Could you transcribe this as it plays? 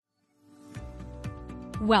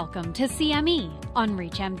Welcome to CME on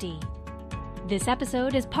ReachMD. This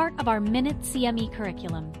episode is part of our Minute CME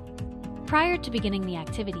curriculum. Prior to beginning the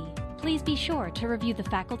activity, please be sure to review the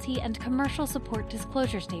faculty and commercial support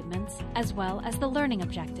disclosure statements as well as the learning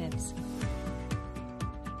objectives.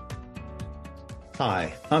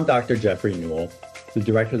 Hi, I'm Dr. Jeffrey Neul, the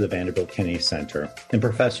director of the Vanderbilt Kennedy Center and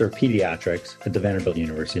professor of pediatrics at the Vanderbilt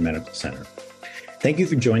University Medical Center. Thank you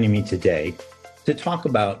for joining me today to talk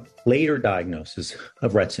about later diagnosis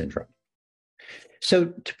of Rett syndrome. So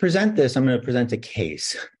to present this, I'm going to present a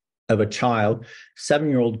case of a child,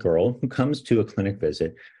 7-year-old girl, who comes to a clinic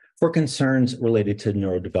visit for concerns related to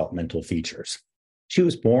neurodevelopmental features. She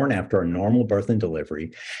was born after a normal birth and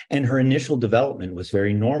delivery, and her initial development was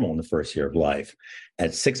very normal in the first year of life.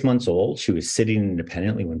 At 6 months old, she was sitting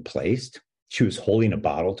independently when placed. She was holding a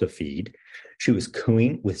bottle to feed. She was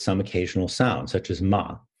cooing with some occasional sounds, such as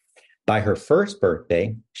ma. By her first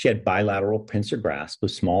birthday, she had bilateral pincer grasp of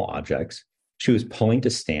small objects. She was pulling to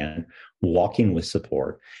stand, walking with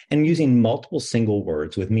support, and using multiple single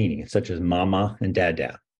words with meaning, such as mama and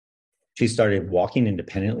dada. She started walking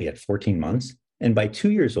independently at 14 months, and by 2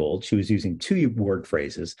 years old, she was using 2-word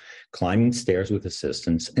phrases, climbing stairs with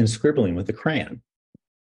assistance, and scribbling with a crayon.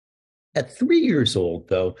 At 3 years old,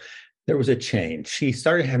 though, there was a change. She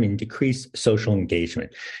started having decreased social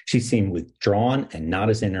engagement. She seemed withdrawn and not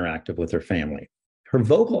as interactive with her family. Her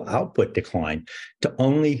vocal output declined to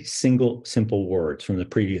only single, simple words from the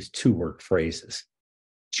previous 2-word phrases.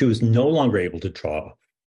 She was no longer able to draw.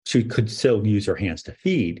 She could still use her hands to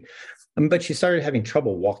feed, but she started having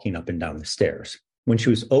trouble walking up and down the stairs. When she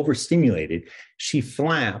was overstimulated, she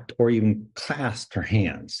flapped or even clasped her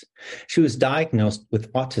hands. She was diagnosed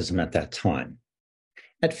with autism at that time.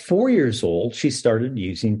 At 4 years old, she started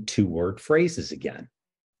using 2-word phrases again.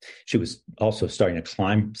 She was also starting to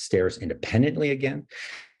climb stairs independently again,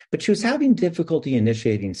 but she was having difficulty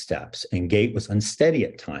initiating steps, and gait was unsteady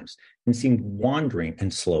at times and seemed wandering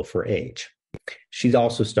and slow for age. She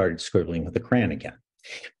also started scribbling with a crayon again.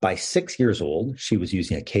 By 6 years old, she was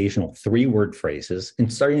using occasional 3-word phrases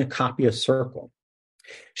and starting to copy a circle.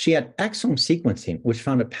 She had exome sequencing, which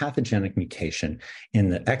found a pathogenic mutation in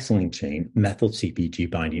the X-linked gene methyl CpG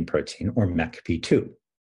binding protein, or MECP2.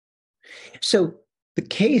 So the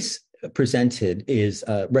case presented is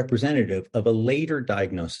representative of a later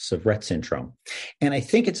diagnosis of Rett syndrome. And I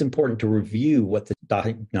think it's important to review what the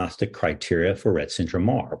diagnostic criteria for Rett syndrome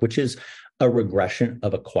are, which is a regression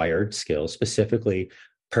of acquired skills, specifically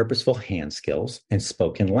purposeful hand skills and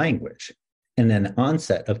spoken language, and then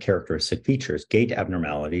onset of characteristic features, gait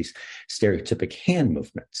abnormalities, stereotypic hand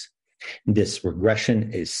movements. This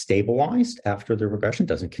regression is stabilized after the regression,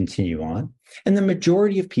 doesn't continue on, and the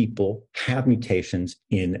majority of people have mutations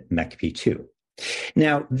in MECP2.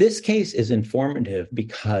 Now, this case is informative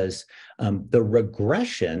because the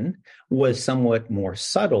regression was somewhat more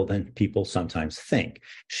subtle than people sometimes think.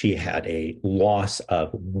 She had a loss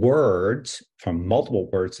of words from multiple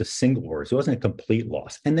words to single words. It wasn't a complete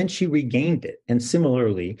loss. And then she regained it. And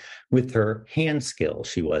similarly, with her hand skills,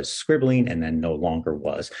 she was scribbling and then no longer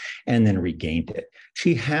was, and then regained it.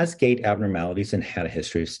 She has gait abnormalities and had a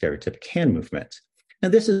history of stereotypic hand movements. Now,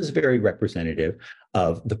 this is very representative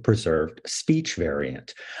of the preserved speech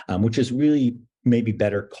variant, which is really maybe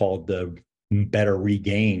better called the better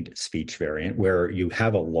regained speech variant, where you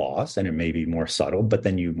have a loss and it may be more subtle, but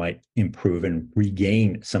then you might improve and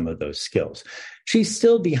regain some of those skills. She's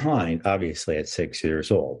still behind, obviously, at 6 years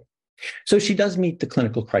old. So she does meet the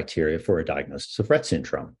clinical criteria for a diagnosis of Rett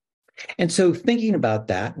syndrome. And so thinking about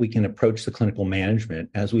that, we can approach the clinical management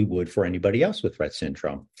as we would for anybody else with Rett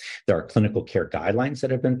syndrome. There are clinical care guidelines that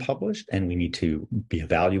have been published, and we need to be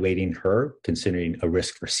evaluating her, considering a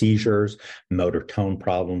risk for seizures, motor tone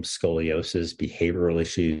problems, scoliosis, behavioral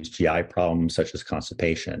issues, GI problems such as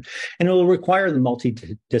constipation. And it will require the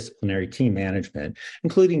multidisciplinary team management,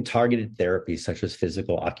 including targeted therapies such as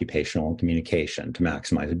physical, occupational, and communication to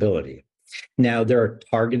maximize ability. Now, there are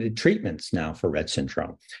targeted treatments now for Rett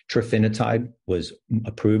syndrome. Trofinetide was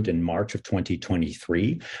approved in March of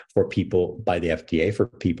 2023 for people by the FDA for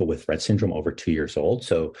people with Rett syndrome over 2 years old.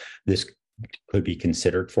 So this could be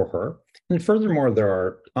considered for her. And furthermore, there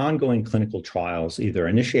are ongoing clinical trials, either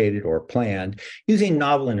initiated or planned, using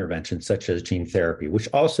novel interventions such as gene therapy, which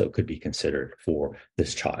also could be considered for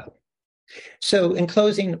this child. So in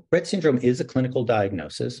closing, Rett syndrome is a clinical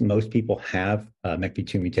diagnosis. Most people have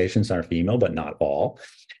MECP2 mutations and are female, but not all.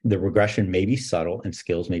 The regression may be subtle and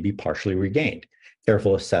skills may be partially regained.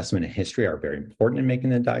 Careful assessment and history are very important in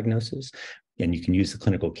making the diagnosis, and you can use the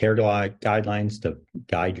clinical care guidelines to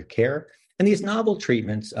guide your care. And these novel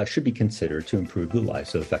treatments should be considered to improve the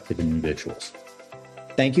lives of affected individuals.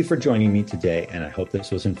 Thank you for joining me today, and I hope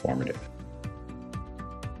this was informative.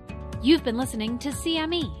 You've been listening to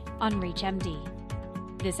CME on ReachMD.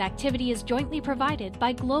 This activity is jointly provided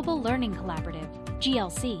by Global Learning Collaborative,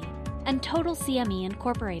 GLC, and Total CME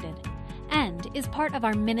Incorporated, and is part of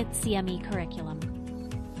our Minute CME curriculum.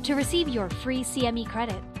 To receive your free CME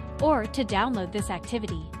credit or to download this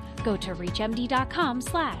activity, go to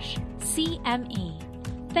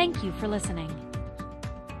reachmd.com/CME. Thank you for listening.